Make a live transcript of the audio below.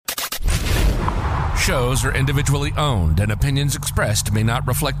shows are individually owned and opinions expressed may not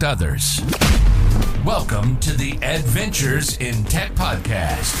reflect others. Welcome to the Adventures in Tech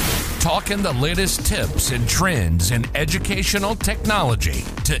podcast. Talking the latest tips and trends in educational technology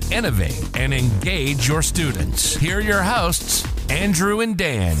to innovate and engage your students. Here are your hosts, Andrew and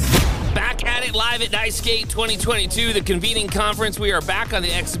Dan. Back at it live at NICEGate 2022, the convening conference. We are back on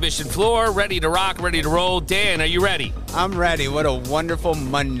the exhibition floor, ready to rock, ready to roll. Dan, are you ready? I'm ready. What a wonderful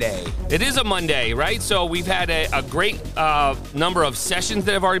Monday. It is a Monday, right? So we've had a great number of sessions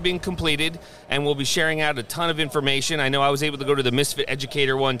that have already been completed, and we'll be sharing out a ton of information. I know I was able to go to the Misfit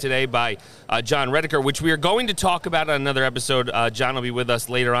Educator one today by John Redeker, which we are going to talk about on another episode. John will be with us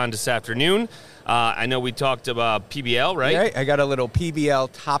later on this afternoon. I know we talked about PBL, right? Yeah, I got a little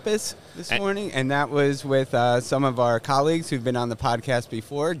PBL tapas this morning, and that was with some of our colleagues who've been on the podcast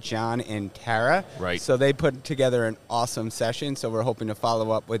before, John and Tara. Right. So they put together an awesome session, so we're hoping to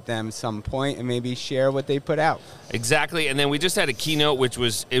follow up with them some point and maybe share what they put out. Exactly, and then we just had a keynote, which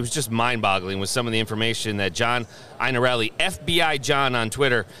was just mind-boggling with some of the information that John Inarelli, FBI John on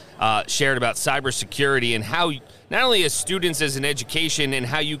Twitter, shared about cybersecurity and how not only as students as in education and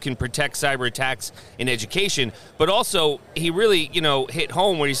how you can protect cyber attacks in education, but also he really, hit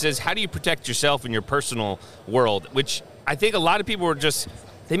home where he says, how do you protect yourself in your personal world? Which I think a lot of people were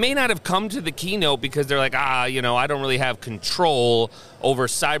they may not have come to the keynote because they're like, I don't really have control over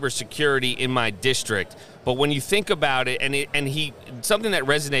cybersecurity in my district. But when you think about it, and something that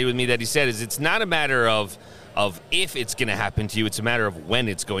resonated with me that he said is it's not a matter of if it's going to happen to you, it's a matter of when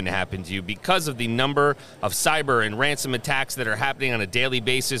it's going to happen to you because of the number of cyber and ransom attacks that are happening on a daily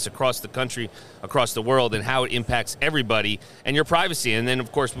basis across the country, across the world, and how it impacts everybody and your privacy. And then,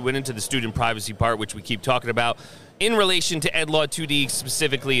 of course, we went into the student privacy part, which we keep talking about, in relation to EdLaw 2D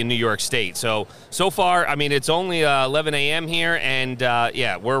specifically in New York State. So far, it's only 11 a.m. here, and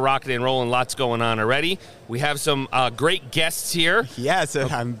we're rocking and rolling. Lots going on already. We have some great guests here. Yes,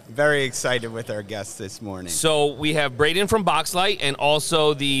 I'm very excited with our guests this morning. So we have Braden from Boxlight and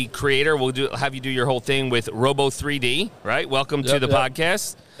also the creator. We'll have you do your whole thing with Robo3D, right? Welcome to the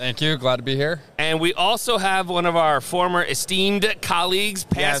podcast. Thank you. Glad to be here. And we also have one of our former esteemed colleagues,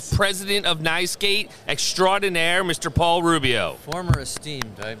 past president of NICEGate extraordinaire, Mr. Paul Rubio. Former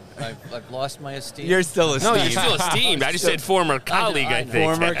esteemed. I've lost my esteem. You're still esteemed. No, you're still esteemed. I just said former colleague, I think.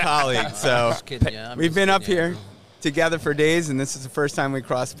 Former colleague. So we've been up here together for days, and this is the first time we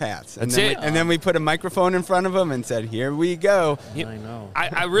crossed paths. And then we put a microphone in front of him and said, here we go. I know.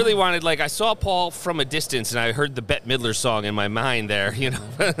 I really wanted, I saw Paul from a distance, and I heard the Bette Midler song in my mind there,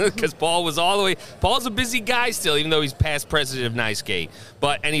 because Paul was all the way. Paul's a busy guy still, even though he's past president of NICEGate.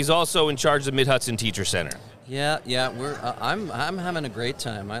 And he's also in charge of the Mid-Hudson Teacher Center. Yeah, I'm having a great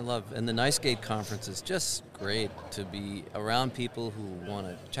time. And the NICEGate conference is just great to be around people who want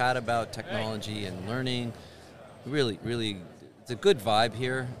to chat about technology and learning. Really, really, it's a good vibe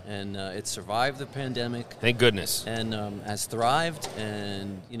here, and it survived the pandemic. Thank goodness. And has thrived,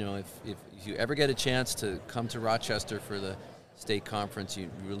 and, if you ever get a chance to come to Rochester for the state conference, you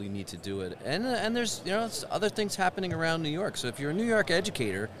really need to do it. And there's, other things happening around New York. So if you're a New York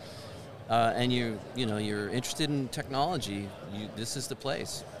educator and you're interested in technology, this is the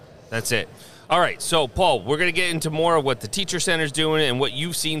place. That's it. All right, so Paul, we're going to get into more of what the Teacher Center's doing and what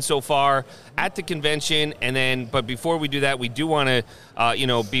you've seen so far at the convention, but before we do that, we do want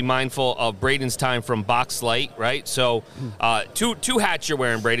to, be mindful of Braden's time from Boxlight, right? So, two hats you're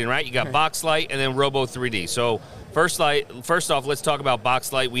wearing, Braden, right? You got Boxlight and then Robo3D. So, first off, let's talk about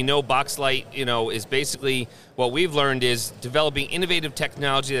Boxlight. We know Boxlight, is basically what we've learned is developing innovative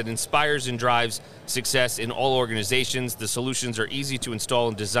technology that inspires and drives success in all organizations. The solutions are easy to install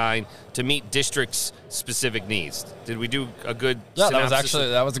and design to meet districts' specific needs. Did we do a good synopsis?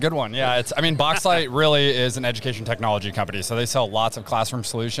 That was a good one. Yeah, Boxlight really is an education technology company, so they sell lots of classroom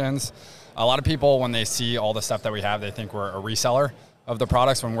solutions. A lot of people, when they see all the stuff that we have, they think we're a reseller of the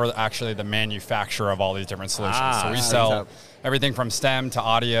products when we're actually the manufacturer of all these different solutions. So we sell everything from STEM to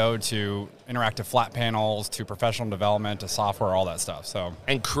audio to interactive flat panels to professional development to software, all that stuff.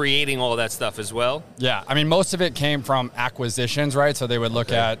 And creating all that stuff as well? Yeah. Most of it came from acquisitions, right? So they would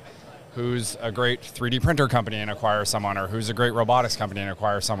look at who's a great 3D printer company and acquire someone, or who's a great robotics company and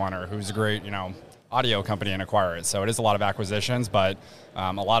acquire someone, or who's a great, audio company and acquire it. So it is a lot of acquisitions, but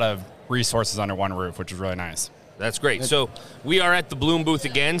a lot of resources under one roof, which is really nice. That's great. So we are at the Bloom booth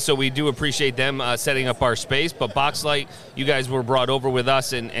again, so we do appreciate them setting up our space. But Boxlight, you guys were brought over with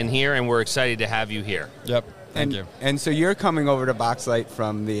us and here, and we're excited to have you here. Yep. Thank you. And so you're coming over to Boxlight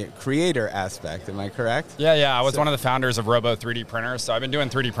from the creator aspect, am I correct? Yeah. I was one of the founders of Robo 3D printers. So I've been doing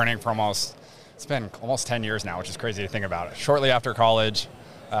 3D printing for it's been almost 10 years now, which is crazy to think about it. Shortly after college,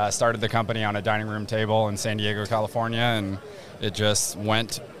 Started the company on a dining room table in San Diego, California, and it just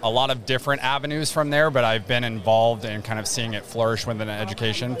went a lot of different avenues from there, but I've been involved in kind of seeing it flourish within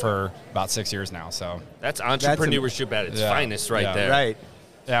education for about 6 years now. So that's entrepreneurship at its finest right there. Right.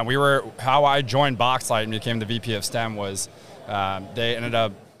 Yeah, how I joined Boxlight and became the VP of STEM was they ended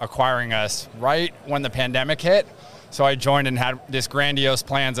up acquiring us right when the pandemic hit. So I joined and had this grandiose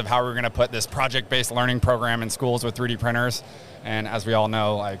plans of how we were going to put this project-based learning program in schools with 3D printers. And as we all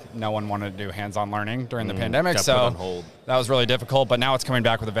know, like, no one wanted to do hands-on learning during the pandemic, so that was really difficult. But now it's coming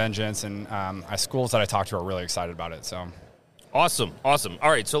back with a vengeance, and schools that I talk to are really excited about it. So, awesome. All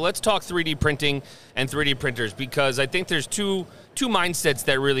right, so let's talk 3D printing and 3D printers, because I think there's two mindsets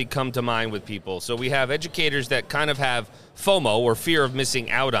that really come to mind with people. So we have educators that kind of have FOMO, or fear of missing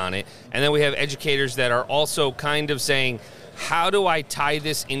out on it, and then we have educators that are also kind of saying, how do I tie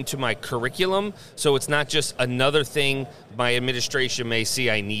this into my curriculum so it's not just another thing my administration may see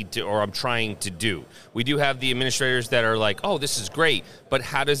I need to or I'm trying to do? We do have the administrators that are like, oh, this is great, but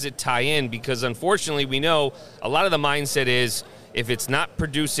how does it tie in? Because unfortunately, we know a lot of the mindset is if it's not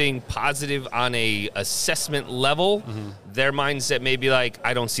producing positive on a assessment level, their mindset may be like,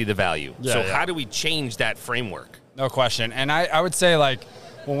 I don't see the value. How do we change that framework? No question. And I would say, like,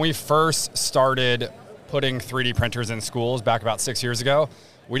 when we first started putting 3D printers in schools back about 6 years ago,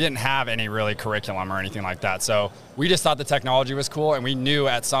 we didn't have any really curriculum or anything like that. So we just thought the technology was cool, and we knew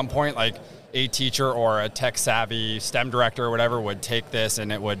at some point, like, a teacher or a tech-savvy STEM director or whatever would take this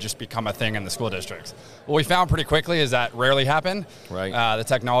and it would just become a thing in the school districts. What we found pretty quickly is that rarely happened. Right. The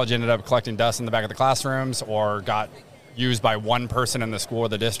technology ended up collecting dust in the back of the classrooms or got used by one person in the school or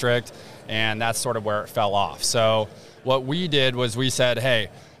the district, and that's sort of where it fell off. So what we did was we said, hey,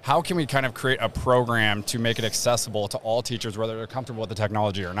 how can we kind of create a program to make it accessible to all teachers, whether they're comfortable with the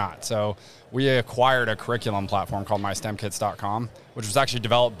technology or not? So we acquired a curriculum platform called MyStemKits.com, which was actually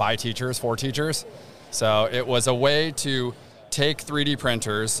developed by teachers for teachers. So it was a way to take 3D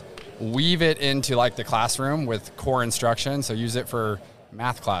printers, weave it into like the classroom with core instruction. So use it for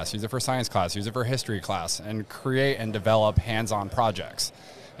math class, use it for science class, use it for history class, and create and develop hands-on projects.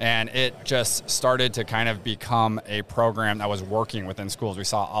 And it just started to kind of become a program that was working within schools. We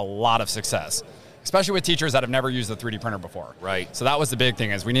saw a lot of success, especially with teachers that have never used a 3D printer before. Right. So that was the big thing,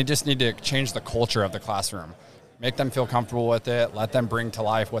 is we just need to change the culture of the classroom, make them feel comfortable with it, let them bring to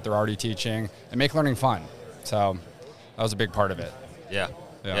life what they're already teaching, and make learning fun. So that was a big part of it. Yeah.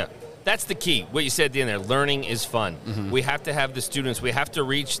 That's the key. What you said at the end there, learning is fun. Mm-hmm. We have to have the students, we have to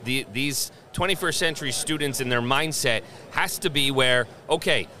reach these 21st century students, and their mindset has to be where,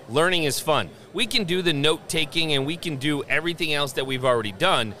 okay, learning is fun. We can do the note-taking and we can do everything else that we've already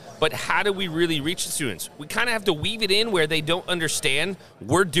done, but how do we really reach the students? We kind of have to weave it in where they don't understand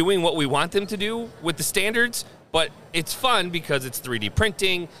we're doing what we want them to do with the standards, but it's fun because it's 3D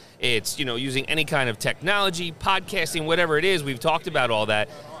printing, it's, using any kind of technology, podcasting, whatever it is. We've talked about all that.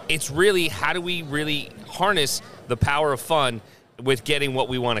 It's really, how do we really harness the power of fun with getting what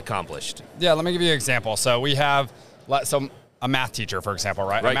we want accomplished? Yeah, let me give you an example. So we have a math teacher, for example,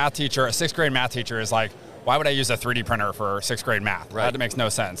 right? A math teacher, a sixth grade math teacher is like, why would I use a 3D printer for sixth grade math? Right. That makes no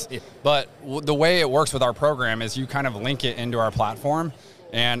sense. Yeah. But the way it works with our program is you kind of link it into our platform.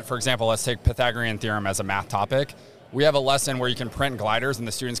 And for example, let's take Pythagorean theorem as a math topic. We have a lesson where you can print gliders and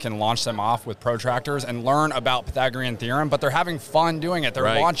the students can launch them off with protractors and learn about Pythagorean theorem, but they're having fun doing it.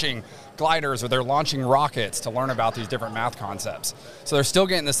 They're launching gliders or they're launching rockets to learn about these different math concepts. So they're still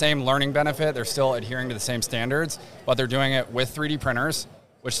getting the same learning benefit. They're still adhering to the same standards, but they're doing it with 3D printers,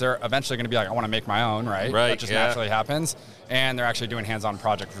 which they're eventually going to be like, I want to make my own, right? That just naturally happens. And they're actually doing hands-on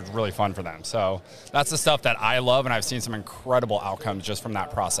projects, which is really fun for them. So that's the stuff that I love, and I've seen some incredible outcomes just from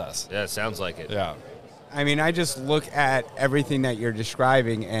that process. Yeah, it sounds like it. Yeah. I mean, I just look at everything that you're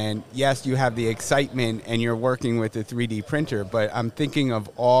describing, and yes, you have the excitement and you're working with a 3D printer, but I'm thinking of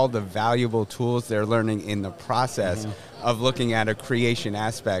all the valuable tools they're learning in the process of looking at a creation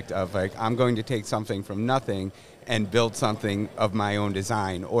aspect of, like, I'm going to take something from nothing and build something of my own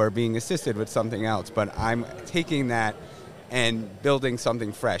design, or being assisted with something else, but I'm taking that and building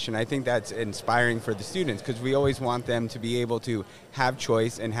something fresh. And I think that's inspiring for the students, because we always want them to be able to have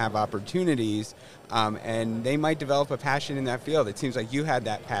choice and have opportunities, and they might develop a passion in that field. It seems like you had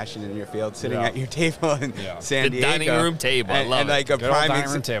that passion in your field, sitting at your table in San Diego. The dining room table, I love and like it.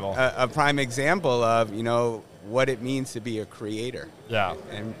 A prime example of, what it means to be a creator. Yeah.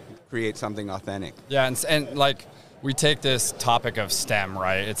 And create something authentic. Yeah, and like, we take this topic of STEM,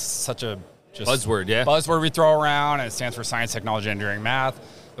 right? It's such a buzzword we throw around, and it stands for science, technology, engineering, math.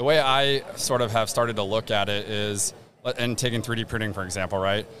 The way I sort of have started to look at it is and taking 3D printing, for example,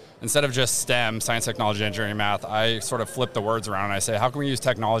 right? Instead of just STEM, science, technology, engineering, math, I sort of flip the words around and I say, how can we use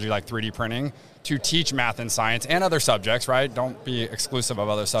technology like 3D printing to teach math and science and other subjects, right? Don't be exclusive of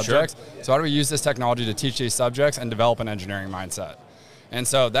other subjects. Sure. So how do we use this technology to teach these subjects and develop an engineering mindset? And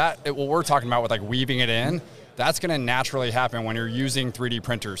so what we're talking about with like weaving it in, that's going to naturally happen when you're using 3D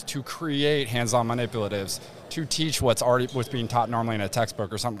printers to create hands-on manipulatives, to teach what's being taught normally in a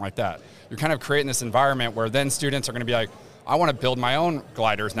textbook or something like that. You're kind of creating this environment where then students are going to be like, I want to build my own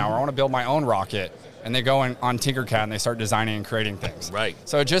gliders now, or I want to build my own rocket. And they go on Tinkercad and they start designing and creating things. Right.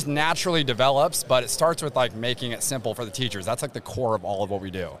 So it just naturally develops, but it starts with like making it simple for the teachers. That's like the core of all of what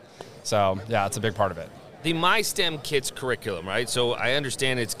we do. So yeah, it's a big part of it. The MySTEM Kits curriculum, right? So I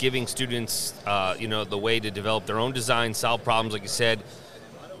understand it's giving students, the way to develop their own design, solve problems, like you said,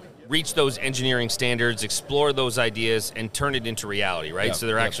 reach those engineering standards, explore those ideas, and turn it into reality, right? Yep. So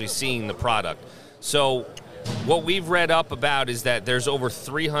they're actually seeing the product. So what we've read up about is that there's over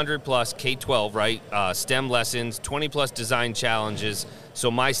 300 plus K-12, right, STEM lessons, 20 plus design challenges.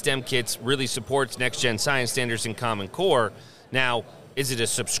 So MySTEM Kits really supports next-gen science standards and Common Core. Now, is it a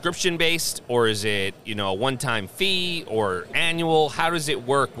subscription-based, or is it, a one-time fee or annual? How does it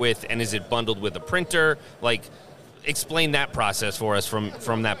work with, and is it bundled with a printer? Like, explain that process for us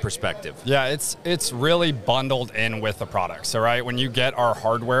from that perspective. Yeah, it's really bundled in with the product. So, right, when you get our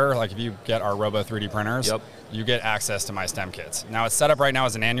hardware, like if you get our Robo 3D printers, Yep. you get access to MySTEM Kits. Now, it's set up right now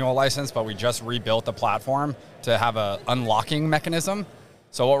as an annual license, but we just rebuilt the platform to have a unlocking mechanism.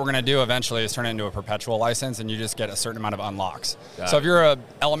 So what we're going to do eventually is turn it into a perpetual license, and you just get a certain amount of unlocks. So if you're an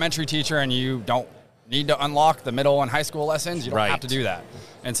elementary teacher and you don't need to unlock the middle and high school lessons, you don't have to do that.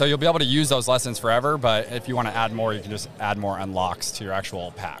 And so you'll be able to use those lessons forever, but if you want to add more, you can just add more unlocks to your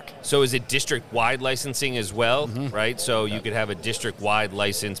actual pack. So is it district-wide licensing as well, right? So you could have a district-wide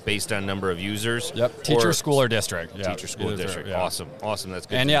license based on number of users? Yep, teacher, school, or district. Yeah. Teacher, school, district. Yeah. Awesome, that's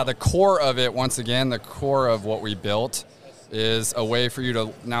good. And yeah, the core of it, once again, the core of what we built is a way for you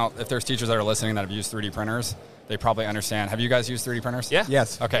to, now, if there's teachers that are listening that have used 3D printers, they probably understand. Have you guys used 3D printers? Yeah.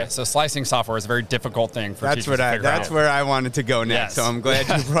 Yes. Okay, so slicing software is a very difficult thing for teachers to figure out. That's where I wanted to go next, so I'm glad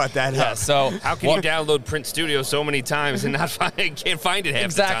you brought that up. So how can you download Print Studio so many times and not can't find it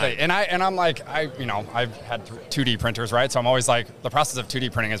half the time? And I'm like, I've had 2D printers, right? So I'm always like, the process of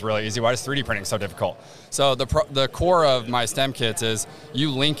 2D printing is really easy. Why is 3D printing so difficult? So the core of MySTEM Kits is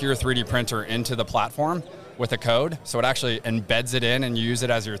you link your 3D printer into the platform with a code, so it actually embeds it in and you use it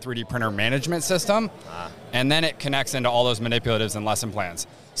as your 3D printer management system, and then it connects into all those manipulatives and lesson plans.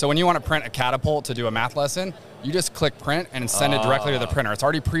 So when you want to print a catapult to do a math lesson, you just click print and send it directly to the printer. It's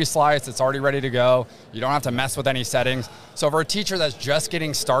already pre-sliced, it's already ready to go. You don't have to mess with any settings. So for a teacher that's just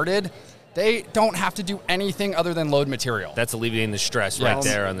getting started, they don't have to do anything other than load material. That's alleviating the stress right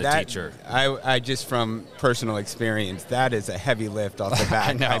there on the teacher. I just, from personal experience, that is a heavy lift off the bat.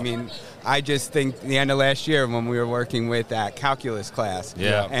 I know. I mean, I just think the end of last year when we were working with that calculus class,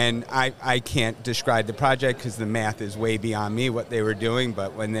 and I can't describe the project because the math is way beyond me what they were doing,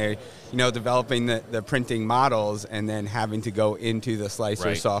 but when they developing the printing models and then having to go into the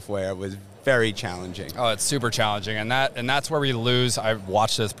slicer software was very challenging. Oh, it's super challenging, and that's where we lose. I've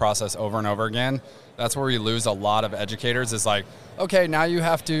watched this process over and over again. That's where we lose a lot of educators. Is like, okay, now you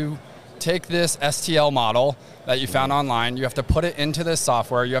have to take this STL model that you found online, you have to put it into this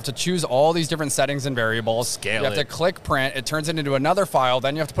software, you have to choose all these different settings and variables, scale you have to click print, it turns it into another file,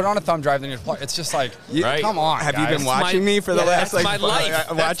 then you have to put it on a thumb drive, then you have to plug. It's just like, come on, have guys. you been watching me for the last my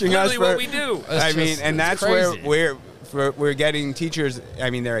life. watching that's us what we do. I mean, and that's crazy. where we're getting teachers. I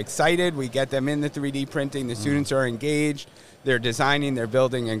mean, they're excited. We get them in the 3D printing. The students are engaged. They're designing, they're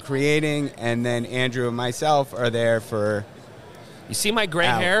building and creating, and then Andrew and myself are there for. You see my gray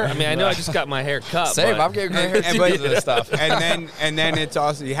hair? I mean, I know I just got my hair cut. Same, I'm getting gray hair too because of this stuff. And then it's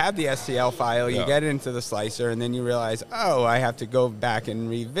also, you have the STL file, you get it into the slicer, and then you realize, oh, I have to go back and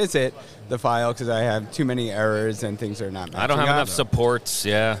revisit the file because I have too many errors and things are not matching I don't have up. enough supports,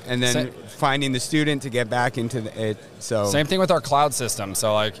 And then finding the student to get back into it. So same thing with our cloud system.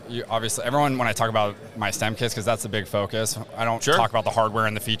 So like, obviously, everyone, when I talk about MySTEM Kits, because that's the big focus, I don't talk about the hardware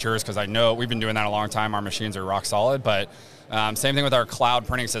and the features because I know we've been doing that a long time. Our machines are rock solid, but same thing with our cloud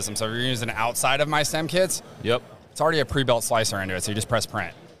printing system. So if you're using outside of MySTEM Kits, it's already a pre-built slicer into it, so you just press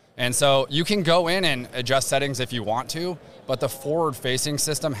print. And so you can go in and adjust settings if you want to, but the forward-facing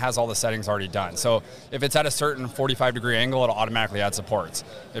system has all the settings already done. So if it's at a certain 45-degree angle, it'll automatically add supports.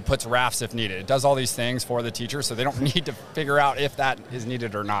 It puts rafts if needed. It does all these things for the teacher, so they don't need to figure out if that is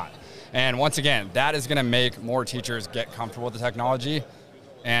needed or not. And once again, that is going to make more teachers get comfortable with the technology.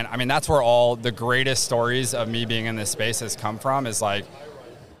 And I mean, that's where all the greatest stories of me being in this space has come from, is like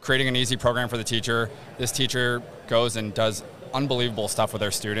creating an easy program for the teacher. This teacher goes and does unbelievable stuff with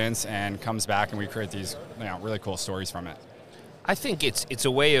their students and comes back, and we create these really cool stories from it. I think it's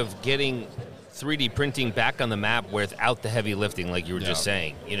a way of getting 3D printing back on the map without the heavy lifting, like you were just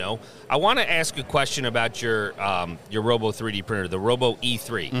saying. I want to ask a question about your Robo 3D printer, the Robo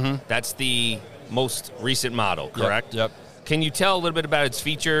E3. Mm-hmm. That's the most recent model, correct? Yep. Can you tell a little bit about its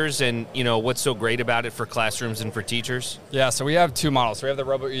features and what's so great about it for classrooms and for teachers? Yeah, so we have two models. So we have the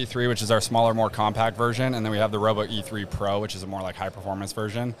Robo E3, which is our smaller, more compact version, and then we have the Robo E3 Pro, which is a more like high-performance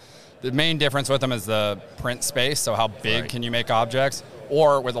version. The main difference with them is the print space, so how big can you make objects,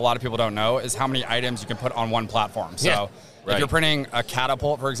 or what a lot of people don't know is how many items you can put on one platform. So if you're printing a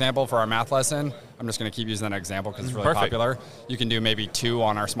catapult, for example, for our math lesson, I'm just going to keep using that example because it's really popular. You can do maybe 2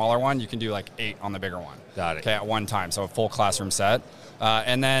 on our smaller one. You can do like 8 on the bigger one. Got it. Okay, at one time, so a full classroom set.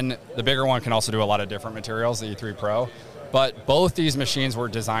 And then the bigger one can also do a lot of different materials, the E3 Pro. But both these machines were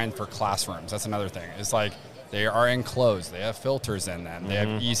designed for classrooms. That's another thing. It's like they are enclosed. They have filters in them. They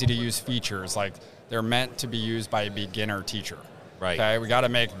have easy-to-use features. Like they're meant to be used by a beginner teacher. Right. Okay, we got to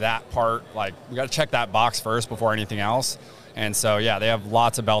make that part, we got to check that box first before anything else. And so, they have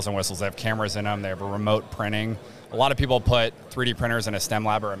lots of bells and whistles. They have cameras in them. They have a remote printing. A lot of people put 3D printers in a STEM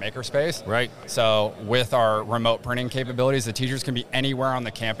lab or a makerspace. Right. So with our remote printing capabilities, the teachers can be anywhere on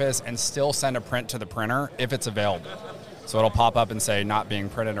the campus and still send a print to the printer if it's available. So it'll pop up and say not being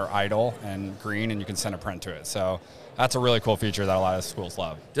printed or idle and green, and you can send a print to it. So that's a really cool feature that a lot of schools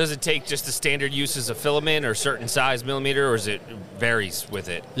love. Does it take just the standard uses of filament or certain size millimeter, or is it varies with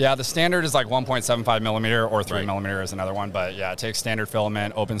it? Yeah, the standard is like 1.75 millimeter or 3 millimeter is another one. But it takes standard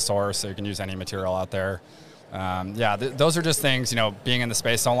filament, open source, so you can use any material out there. Those are just things, being in the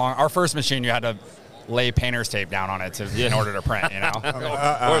space so long. Our first machine, you had to lay painter's tape down on it in order to print,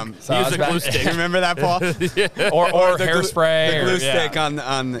 So use a glue stick. Remember that, Paul? or hairspray. The glue stick on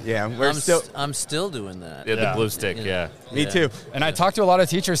I'm still doing that. The glue stick, Me too. And I talk to a lot of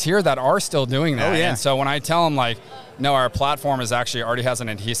teachers here that are still doing that. Oh, yeah. And so when I tell them, no, our platform already has an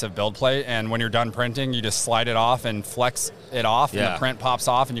adhesive build plate, and when you're done printing, you just slide it off and flex it off, and the print pops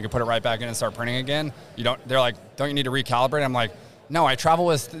off, and you can put it right back in and start printing again. They're like, don't you need to recalibrate? I'm like, no, I travel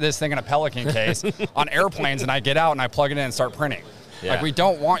with this thing in a Pelican case on airplanes, and I get out and I plug it in and start printing. Yeah. We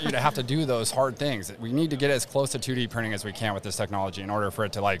don't want you to have to do those hard things. We need to get as close to 2D printing as we can with this technology in order for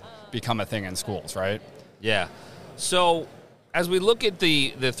it to become a thing in schools, right? Yeah. So as we look at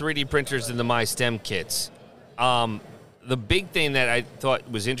the 3D printers and the MySTEM kits, the big thing that I thought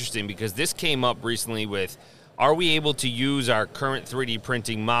was interesting, because this came up recently with, are we able to use our current 3D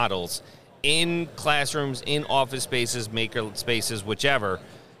printing models in classrooms, in office spaces, maker spaces, whichever?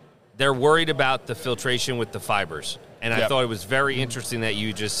 They're worried about the filtration with the fibers. And I thought it was very interesting that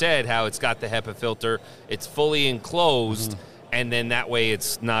you just said how it's got the HEPA filter, it's fully enclosed, and then that way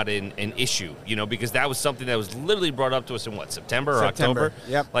it's not an issue, because that was something that was literally brought up to us in September or October?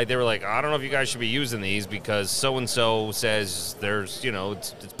 Yep. They were like, I don't know if you guys should be using these because so-and-so says there's,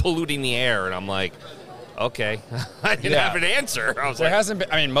 it's polluting the air. And I'm like, okay, I didn't have an answer. Hasn't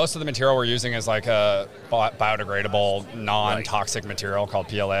been, most of the material we're using is a biodegradable, non-toxic material called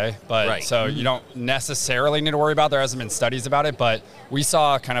PLA. But so you don't necessarily need to worry about it. There hasn't been studies about it, but we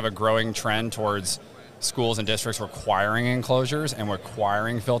saw kind of a growing trend towards schools and districts requiring enclosures and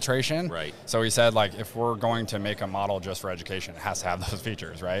requiring filtration. Right. So we said, if we're going to make a model just for education, it has to have those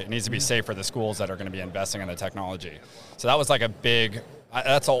features, right? It needs to be safe for the schools that are going to be investing in the technology. So that was a big,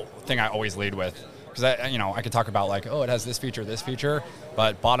 that's the thing I always lead with. Because I could talk about it has this feature,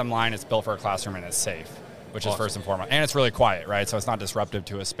 but bottom line, it's built for a classroom and it's safe, which is first and foremost. And it's really quiet, right? So it's not disruptive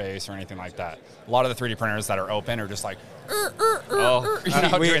to a space or anything like that. A lot of the 3D printers that are open are just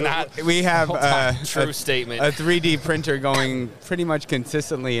doing that. We have true statement. A 3D printer going pretty much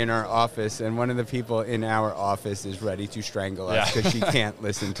consistently in our office, and one of the people in our office is ready to strangle us because she can't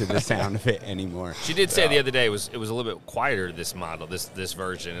listen to the sound of it anymore. She did say the other day it was a little bit quieter, this model, this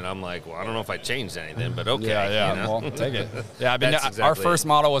version, and I'm like, well, I don't know if I changed anything, but okay. Well, take it. Yeah, our first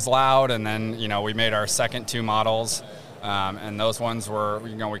model was loud, and then we made our second 2 models. And those ones were,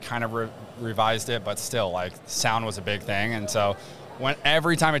 we kind of revised it, but still, sound was a big thing. And so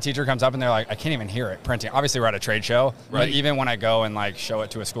every time a teacher comes up and they're like, I can't even hear it printing. Obviously, we're at a trade show, but even when I go and show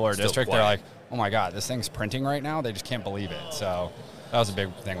it to a school or district, quiet. They're like, oh my God, this thing's printing right now? They just can't believe it. So that was a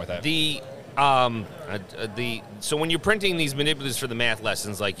big thing with it. So when you're printing these manipulatives for the math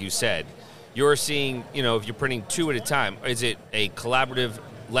lessons, like you said, you're seeing, if you're printing 2 at a time, is it a collaborative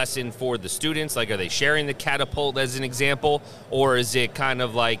lesson for the students? Are they sharing the catapult as an example, or is it kind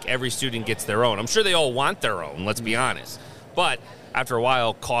of every student gets their own? I'm sure they all want their own, let's be honest, but after a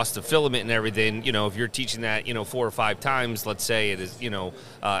while, cost of filament and everything, you know, if you're teaching that, you know, 4 or 5 times, let's say it is, you know,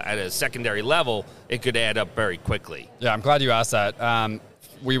 at a secondary level, it could add up very quickly. Yeah, I'm glad you asked that.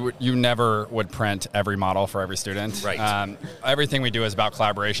 You never would print every model for every student. Right. Everything we do is about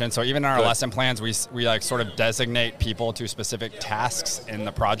collaboration. So even in our Good. lesson plans, we like sort of designate people to specific tasks in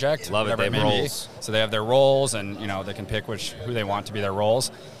the project. Love it. They have roles. So they have their roles, and you know they can pick who they want to be their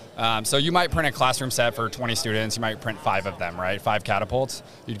roles. So you might print a classroom set for 20 students. You might print 5 of them, right? 5 catapults.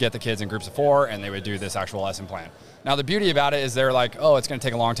 You'd get the kids in groups of 4, and they would do this actual lesson plan. Now the beauty about it is they're like, oh, it's going to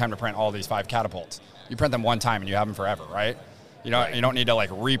take a long time to print all these 5 catapults. You print them one time, and you have them forever, right? You don't need to like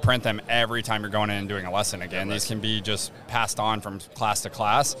reprint them every time you're going in and doing a lesson again. These can be just passed on from class to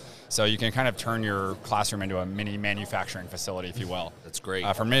class, so you can kind of turn your classroom into a mini manufacturing facility, if you will. That's great.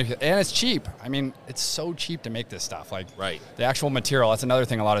 And it's cheap. I mean, it's so cheap to make this stuff. Like Right. the actual material. That's another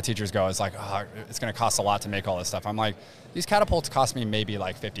thing a lot of teachers go is like, oh, it's going to cost a lot to make all this stuff. I'm like, these catapults cost me maybe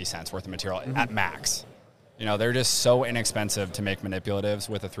like 50 cents worth of material at max. You know, they're just so inexpensive to make manipulatives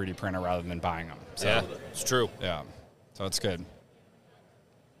with a 3D printer rather than buying them. So, Yeah, it's true. yeah. So it's good.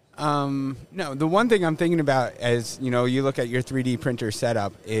 No, the one thing I'm thinking about as, you know, you look at your 3D printer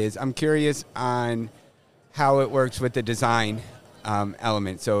setup is I'm curious on how it works with the design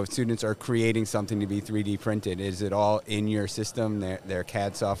element. So if students are creating something to be 3D printed, is it all in your system, their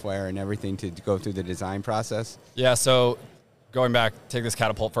CAD software and everything to go through the design process? Yeah, so going back, take this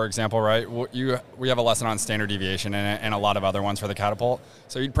catapult, for example, right? We have a lesson on standard deviation and a lot of other ones for the catapult.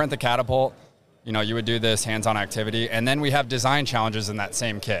 So you'd print the catapult, you know, you would do this hands-on activity, and then we have design challenges in that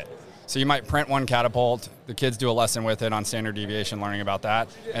same kit. So you might print one catapult, the kids do a lesson with it on standard deviation, learning about that,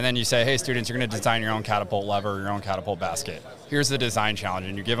 and then you say, hey, students, you're going to design your own catapult lever, your own catapult basket. Here's the design challenge,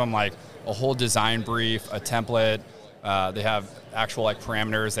 and you give them like a whole design brief, a template. They have actual like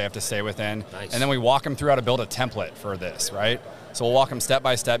parameters they have to stay within. Nice. And then we walk them through how to build a template for this, right? So we'll walk them step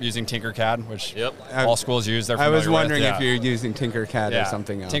by step using Tinkercad, which all schools use. I was wondering if you're using Tinkercad or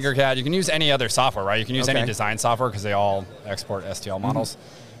something else. Tinkercad. You can use any other software, right? You can use any design software because they all export STL models.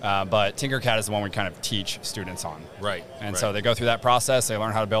 But Tinkercad is the one we kind of teach students on. Right. And so they go through that process, they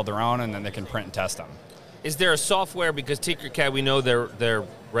learn how to build their own, and then they can print and test them. Is there a software, because Tinkercad, we know their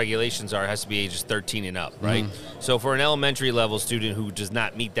regulations are, it has to be ages 13 and up, right? So for an elementary level student who does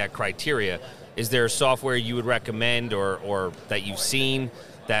not meet that criteria, is there a software you would recommend or that you've seen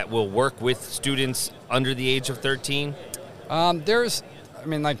that will work with students under the age of 13? There's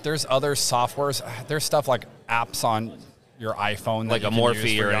other softwares. There's stuff like apps on your iPhone that like you a can Morphe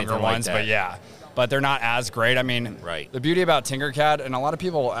use for or younger anything ones, like that. but they're not as great. I mean, Right. The beauty about Tinkercad, and a lot of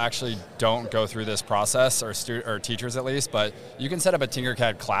people actually don't go through this process, or teachers at least, but you can set up a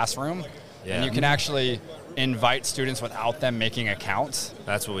Tinkercad classroom, and you can actually invite students without them making accounts.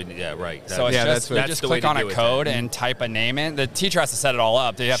 That's what we, yeah, right. So it's you just click on a code and type a name in. The teacher has to set it all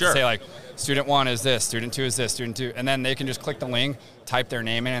up. They have to say like, student 1 is this, student 2 is this, student 2, and then they can just click the link, type their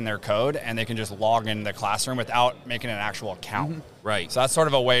name in and their code, and they can just log into the classroom without making an actual account. Right. So that's sort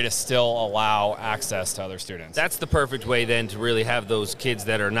of a way to still allow access to other students. That's the perfect way then to really have those kids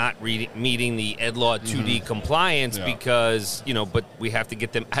that are not meeting the EdLaw 2D compliance because, you know, but we have to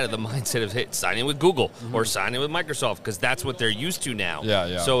get them out of the mindset of signing with Google or signing with Microsoft because that's what they're used to now.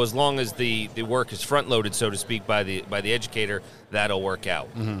 Yeah. So as long as the work is front-loaded, so to speak, by the educator, that'll work out.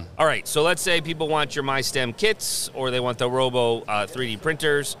 All right, so let's say people want your MySTEM kits or they want the Robo 3D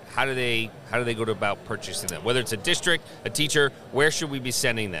printers. How do they go about purchasing them? Whether it's a district, a teacher, where should we be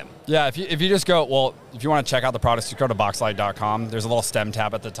sending them? Yeah, if you just go, if you want to check out the products, just go to boxlight.com. There's a little STEM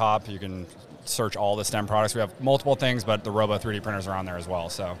tab at the top. You can search all the STEM products. We have multiple things, but the Robo 3D printers are on there as well.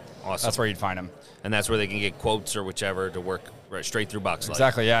 So awesome. That's where you'd find them. And that's where they can get quotes or whichever to work straight through Boxlight.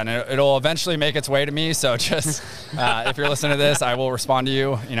 Exactly, yeah, and it'll eventually make its way to me. So just if you're listening to this, I will respond to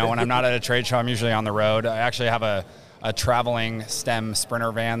you. You know, when I'm not at a trade show, I'm usually on the road. I actually have a traveling STEM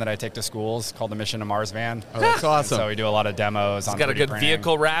sprinter van that I take to schools called the Mission to Mars van. Oh, that's awesome. So we do a lot of demos. It's got a good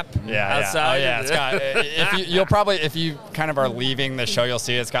vehicle wrap outside. Oh, yeah. It's got, you'll probably, if you kind of are leaving the show, you'll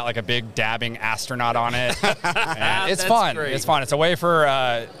see it's got like a big dabbing astronaut on it. And it's fun. Great. It's fun. It's a way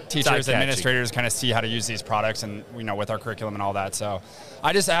for teachers, administrators kind of see how to use these products and, you know, with our curriculum and all that. So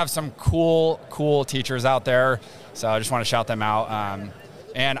I just have some cool teachers out there. So I just want to shout them out.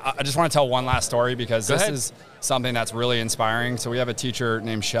 And I just want to tell one last story because this is something that's really inspiring. So we have a teacher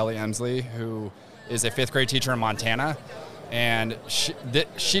named Shelly Emsley who is a 5th grade teacher in Montana. And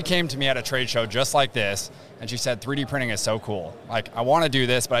she came to me at a trade show just like this, and she said, 3D printing is so cool. Like, I want to do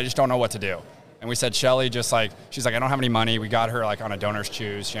this, but I just don't know what to do. And we said, Shelly, she's like, I don't have any money. We got her like on a donor's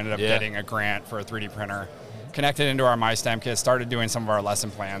choose. She ended up getting a grant for a 3D printer, connected into our MySTEM kit, started doing some of our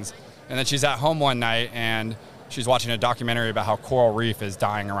lesson plans. And then she's at home one night, and she's watching a documentary about how coral reef is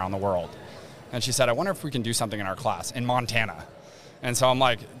dying around the world. And she said, I wonder if we can do something in our class in Montana. And so I'm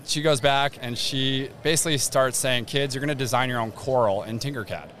like, she goes back and she basically starts saying, kids, you're going to design your own coral in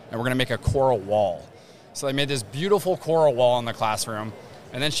Tinkercad, and we're going to make a coral wall. So they made this beautiful coral wall in the classroom,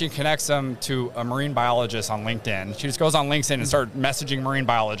 and then she connects them to a marine biologist on LinkedIn. She just goes on LinkedIn and starts messaging marine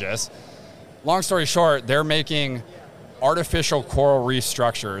biologists. Long story short, they're making artificial coral reef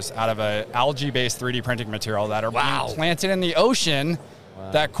structures out of a algae-based 3D printing material that are being planted in the ocean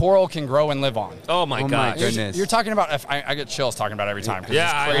that coral can grow and live on. Oh my gosh. Goodness. You're talking about, I get chills talking about it every time.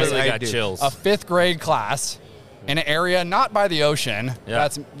 Yeah, I it's crazy. really got do. chills. A 5th grade class in an area not by the ocean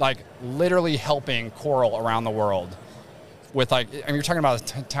that's like literally helping coral around the world with like, I mean, you're talking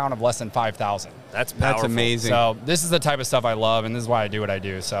about a town of less than 5,000. That's powerful. That's amazing. So this is the type of stuff I love, and this is why I do what I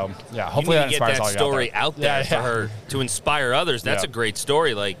do. So yeah, hopefully you that need to inspires get all that you story out there for her to inspire others. That's a great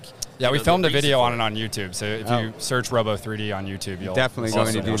story. Like, yeah, we the filmed a reason video for on it on YouTube. So if you search Robo 3D on YouTube, you'll Definitely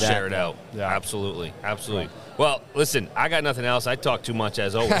going to do We'll that. share it out. Yeah. Absolutely. Well, listen, I got nothing else. I talk too much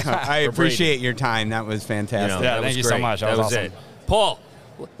as always. I appreciate your time. That was fantastic. Yeah, that thank was you so great. much. That was awesome. it. Paul,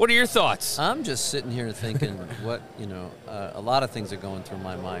 what are your thoughts? I'm just sitting here thinking a lot of things are going through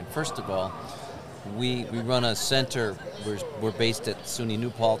my mind. First of all, we run a center. We're based at SUNY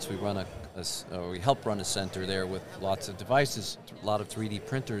New Paltz. We run we help run a center there with lots of devices, a lot of 3D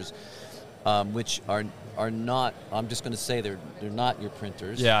printers, which are not. I'm just going to say they're not your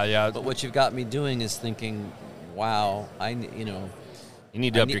printers. Yeah. But what you've got me doing is thinking, wow, You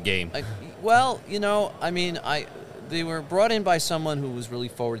need to up your game. They were brought in by someone who was really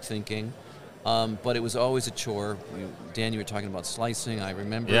forward-thinking, but it was always a chore. Dan, you were talking about slicing. I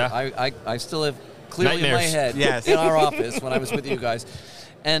remember. Yeah. I still have clearly in my Nightmares. head Yes. in our office when I was with you guys.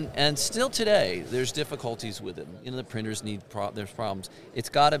 And still today, there's difficulties with it. The printers there's problems. It's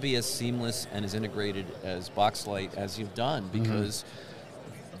got to be as seamless and as integrated as Boxlight as you've done, because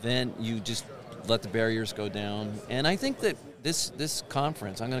then you just let the barriers go down. And I think that this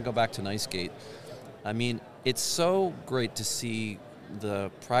conference, I'm going to go back to NiceGate. I mean, it's so great to see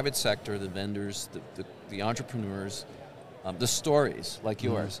the private sector, the vendors, the entrepreneurs, the stories like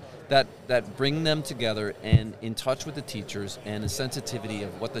yours that bring them together and in touch with the teachers and a sensitivity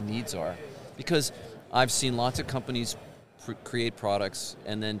of what the needs are. Because I've seen lots of companies create products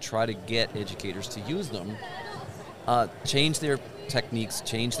and then try to get educators to use them, change their techniques,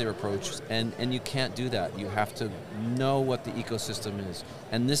 change their approaches, and you can't do that. You have to know what the ecosystem is.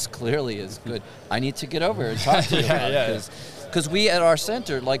 And this clearly is good. I need to get over and talk to you about it, because we at our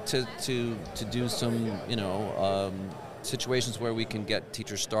center like to do some, situations where we can get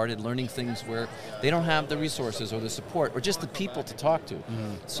teachers started learning things where they don't have the resources or the support or just the people to talk to.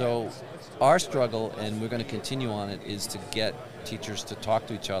 So our struggle, and we're going to continue on it, is to get teachers to talk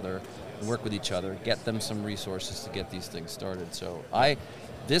to each other, work with each other, get them some resources to get these things started. So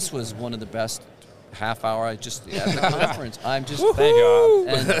this was one of the best half hour at the conference. I'm just Thank you.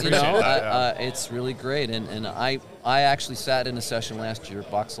 and it's really great. And I actually sat in a session last year,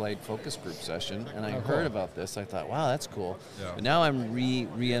 Boxlight focus group session, and I heard about this. I thought, wow, that's cool. Yeah. But now I'm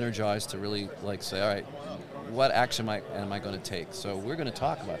re-energized to really say, all right, what action am I going to take? So we're going to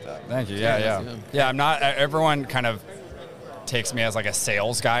talk about that. Thank you. Yeah, I'm not. Everyone kind of takes me as like a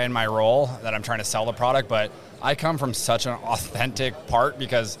sales guy in my role that I'm trying to sell the product, but I come from such an authentic part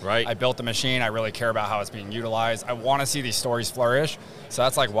because I built the machine. I really care about how it's being utilized. I want to see these stories flourish. So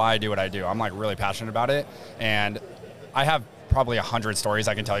that's like why I do what I do. I'm like really passionate about it. And I have probably 100 stories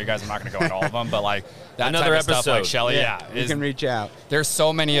I can tell you guys. I'm not going to go into all of them, but like that another type of episode. Stuff, like Shelly, you can reach out. There's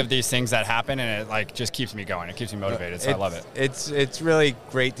so many of these things that happen, and it like just keeps me going. It keeps me motivated. So I love it. It's really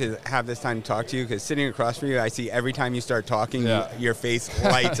great to have this time to talk to you, because sitting across from you, I see every time you start talking, your face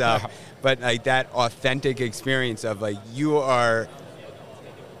lights up. But like that authentic experience of like you are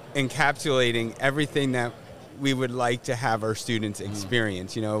encapsulating everything that we would like to have our students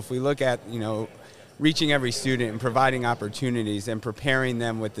experience. If we look at reaching every student and providing opportunities and preparing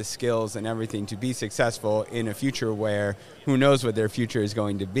them with the skills and everything to be successful in a future where who knows what their future is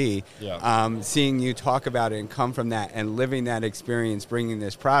going to be. Seeing you talk about it and come from that and living that experience, bringing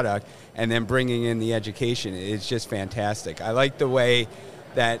this product and then bringing in the education, it's just fantastic. I like the way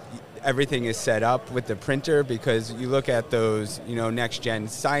that everything is set up with the printer, because you look at those, next gen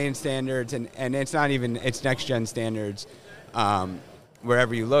science standards and it's not even, it's next gen standards,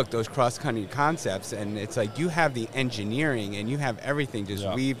 wherever you look, those cross-cutting concepts, and it's like you have the engineering and you have everything just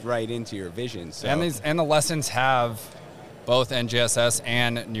weaved right into your vision. So. And the lessons have both NGSS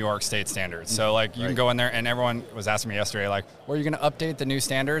and New York State standards. So like you can go in there, and everyone was asking me yesterday, like, well, are you going to update the new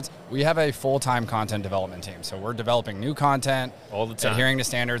standards? We have a full-time content development team. So we're developing new content, all the time, adhering to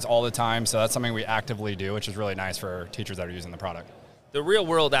standards all the time. So that's something we actively do, which is really nice for teachers that are using the product. The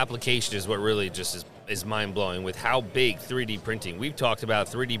real-world application is what really just is mind-blowing with how big 3D printing. We've talked about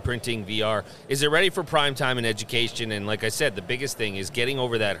 3D printing, VR. Is it ready for prime time in education? And like I said, the biggest thing is getting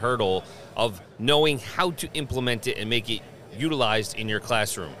over that hurdle of knowing how to implement it and make it utilized in your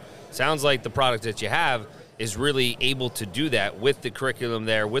classroom. Sounds like the product that you have is really able to do that with the curriculum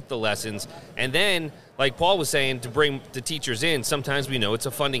there, with the lessons. And then, like Paul was saying, to bring the teachers in, sometimes we know it's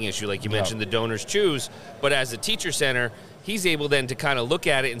a funding issue, like you mentioned, the donors choose. But as a teacher center, he's able then to kind of look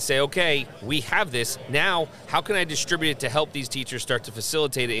at it and say, okay, we have this. Now, how can I distribute it to help these teachers start to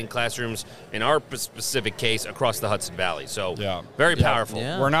facilitate it in classrooms, in our specific case, across the Hudson Valley? So very powerful.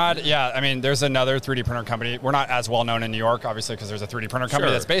 Yeah. We're not, I mean, there's another 3D printer company. We're not as well known in New York, obviously, because there's a 3D printer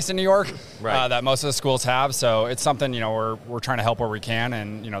company that's based in New York that most of the schools have. So it's something, we're trying to help where we can,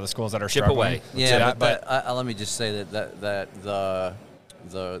 and, the schools that are chip struggling. away. Yeah, but let me just say that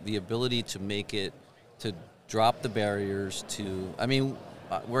the ability to make it, to drop the barriers to,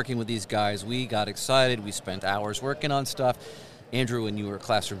 working with these guys, we got excited. We spent hours working on stuff. Andrew, when you were a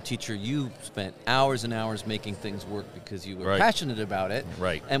classroom teacher, you spent hours and hours making things work because you were passionate about it.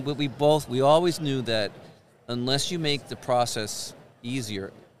 Right. And we always knew that unless you make the process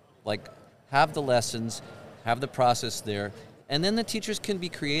easier, like have the lessons, have the process there, and then the teachers can be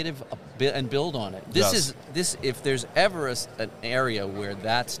creative and build on it. If there's ever an area where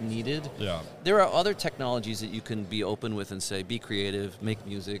that's needed, there are other technologies that you can be open with and say, be creative, make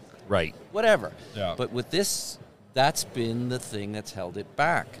music, whatever. Yeah. But with this, that's been the thing that's held it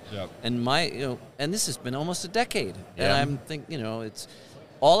back. Yeah. And and this has been almost a decade. Yeah. And I'm thinking, it's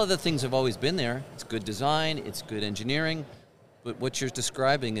all of the things have always been there. It's good design, it's good engineering, but what you're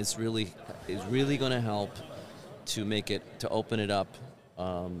describing is really going to help to open it up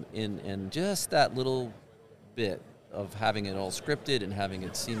in just that little bit of having it all scripted and having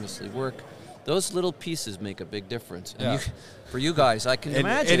it seamlessly work. Those little pieces make a big difference. And for you guys, I can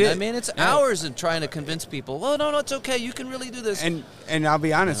imagine. It's hours of trying to convince people, oh, no, it's okay, you can really do this. And I'll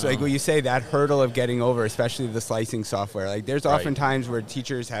be honest, like when you say that hurdle of getting over, especially the slicing software, like there's often times where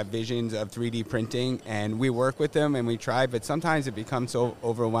teachers have visions of 3D printing and we work with them and we try, but sometimes it becomes so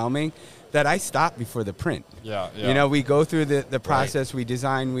overwhelming that I stop before the print. We go through the process, we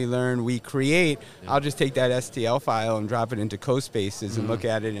design, we learn, we create. I'll just take that STL file and drop it into CoSpaces and look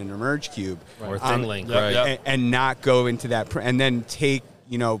at it in Emerge Cube. Or ThinLink, and not go into that print, and then take,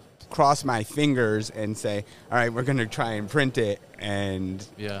 cross my fingers and say, all right, we're going to try and print it. And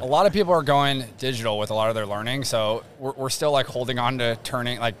a lot of people are going digital with a lot of their learning, so we're still like holding on to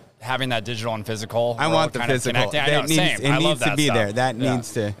having that digital and physical. I want the physical. It needs to be there. That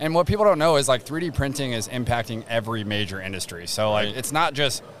needs to. And what people don't know is like 3D printing is impacting every major industry. So like it's not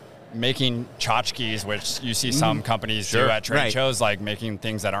just making tchotchkes, which you see some companies do at trade shows, like making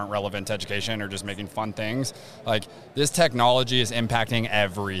things that aren't relevant to education or just making fun things. Like this technology is impacting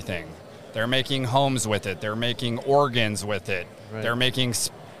everything. They're making homes with it. They're making organs with it. They're making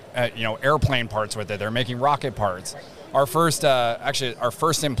airplane parts with it. They're making rocket parts. Our first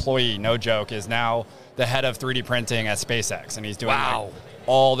employee, no joke, is now the head of 3D printing at SpaceX, and he's doing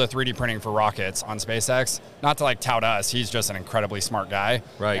all the 3D printing for rockets on SpaceX. Not to tout us, he's just an incredibly smart guy,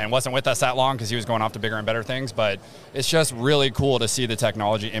 and wasn't with us that long because he was going off to bigger and better things. But it's just really cool to see the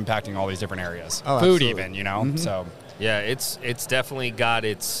technology impacting all these different areas, food even, So yeah, it's definitely got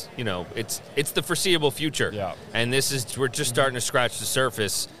its it's the foreseeable future, and we're just starting to scratch the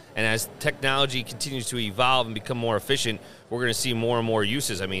surface. And as technology continues to evolve and become more efficient, we're going to see more and more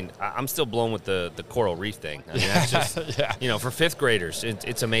uses. I'm still blown with the coral reef thing. That's just, for fifth graders,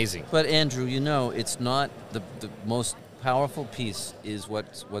 it's amazing. But Andrew, it's not the most powerful piece is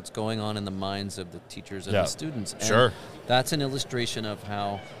what's going on in the minds of the teachers and the students. And that's an illustration of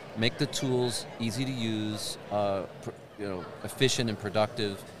how make the tools easy to use, efficient and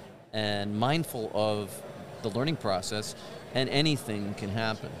productive, and mindful of the learning process. And anything can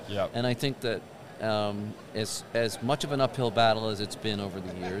happen. And I think that as much of an uphill battle as it's been over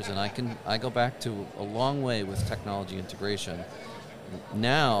the years, and I go back to a long way with technology integration.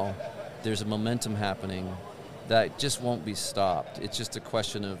 Now there's a momentum happening that just won't be stopped. It's just a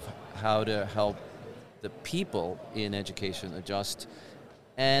question of how to help the people in education adjust.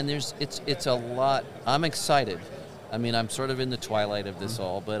 And it's a lot. I'm excited. I'm sort of in the twilight of this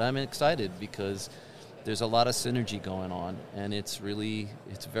all, but I'm excited because there's a lot of synergy going on, and it's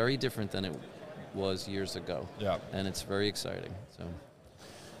very different than it was years ago. And it's very exciting. So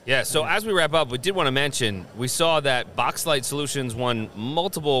Yeah, so as we wrap up, we did want to mention, we saw that Boxlight Solutions won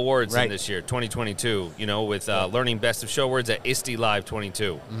multiple awards in this year, 2022, with Learning Best of Show Words at ISTE Live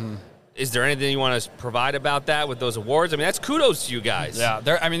 22. Mm-hmm. Is there anything you want to provide about that with those awards? I mean, that's kudos to you guys. Yeah,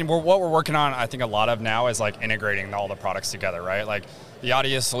 what we're working on, I think a lot of now is like integrating all the products together, right? Like the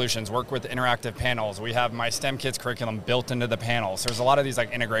Audius solutions work with interactive panels. We have My STEM Kids curriculum built into the panels. There's a lot of these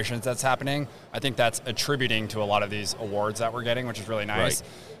like integrations that's happening. I think that's attributing to a lot of these awards that we're getting, which is really nice. Right.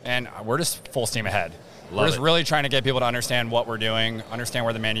 And we're just full steam ahead. We're just really trying to get people to understand what we're doing, understand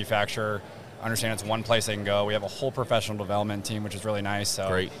where the manufacturer, understand it's one place they can go. We have a whole professional development team, which is really nice.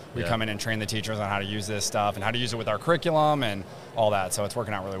 So we come in and train the teachers on how to use this stuff and how to use it with our curriculum and all that. So it's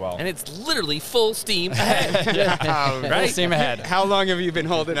working out really well. And it's literally full steam ahead. Full steam ahead. How long have you been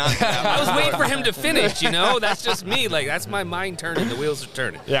holding on to that? I was waiting for him to finish, That's just me. Like, that's my mind turning. The wheels are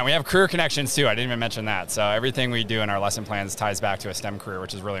turning. Yeah, we have career connections, too. I didn't even mention that. So everything we do in our lesson plans ties back to a STEM career,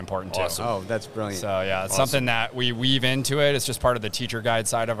 which is really important, too. Awesome. Oh, that's brilliant. So, yeah, it's something that we weave into it. It's just part of the teacher guide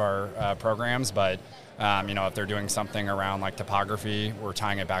side of our programs, but if they're doing something around like topography, we're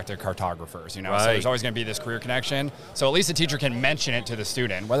tying it back to cartographers, So there's always going to be this career connection. So at least the teacher can mention it to the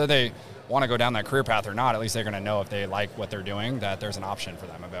student, whether they want to go down that career path or not. At least they're going to know if they like what they're doing, that there's an option for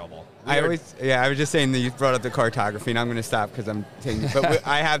them available. I was just saying that you brought up the cartography, and I'm going to stop because I'm taking it. But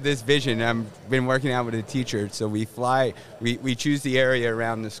I have this vision. I've been working out with a teacher, so we fly. We choose the area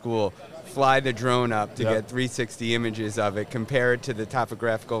around the school, fly the drone up to get 360 images of it, compare it to the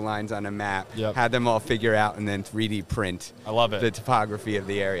topographical lines on a map, have them all figure out, and then 3D print the topography of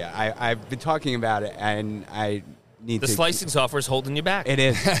the area. I've been talking about it, and I need the slicing software is holding you back. It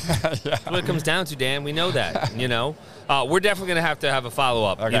is. That's what it comes down to, Dan. We know that, We're definitely going to have a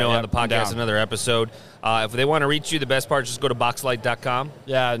follow-up, on the podcast, another episode. If they want to reach you, the best part is just go to boxlight.com.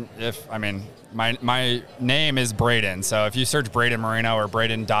 Yeah, my name is Braden, so if you search Braden Moreno or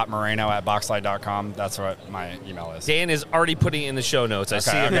Braden.Moreno at boxlight.com, that's what my email is. Dan is already putting it in the show notes. I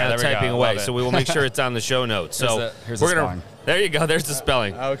see him now typing away, so we will make sure it's on the show notes. So here's the spelling. There you go. There's the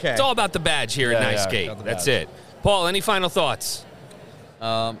spelling. Okay. It's all about the badge here at Nightscape. That's it. Paul, any final thoughts?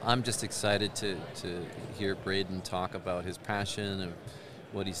 I'm just excited to hear Braden talk about his passion and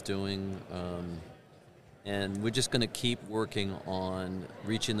what he's doing. And we're just going to keep working on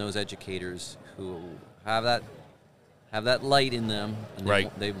reaching those educators who have that light in them,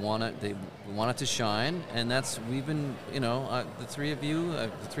 and they want it to shine. And we've been, the three of you, the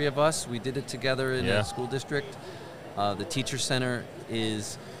three of us, we did it together in the school district. The teacher center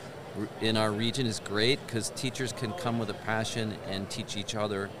in our region is great because teachers can come with a passion and teach each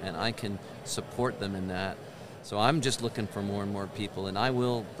other, and I can support them in that. So I'm just looking for more and more people, and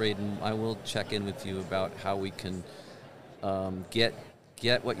Braden, I will check in with you about how we can get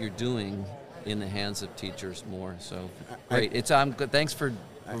what you're doing in the hands of teachers more. So great. I'm good. Thanks for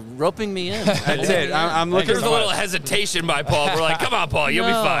roping me in. That's it. I'm looking. There's a little hesitation by Paul. We're like, come on, Paul, you'll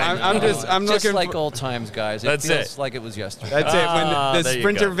be fine. I'm just looking like old times, guys. It feels like it was yesterday. That's it. When the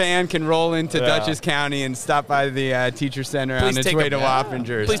Sprinter van can roll into Dutchess County and stop by the teacher center on its way to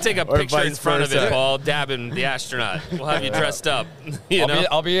Wappingers. Please take a picture in front of it, Paul, dabbing the astronaut. We'll have you dressed up.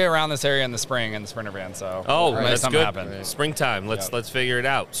 I'll be around this area in the spring in the Sprinter van. So that's good. Happen. Springtime. Let's figure it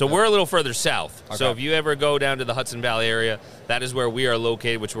out. So we're a little further south. Okay. So if you ever go down to the Hudson Valley area, that is where we are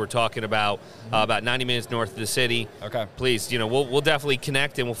located, which we're talking about 90 minutes north of the city. Okay. Please, we'll definitely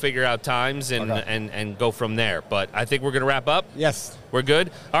connect and we'll figure out times and go from there. But I think we're going to wrap up. Yes. We're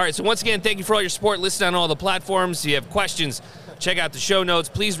good? All right, so once again, thank you for all your support. Listen on all the platforms. If you have questions, check out the show notes.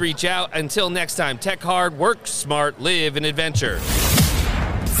 Please reach out. Until next time, tech hard, work smart, live an adventure.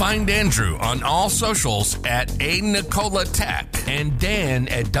 Find Andrew on all socials at A Nicola Tech and Dan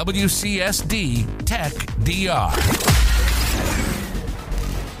at WCSD Tech DR.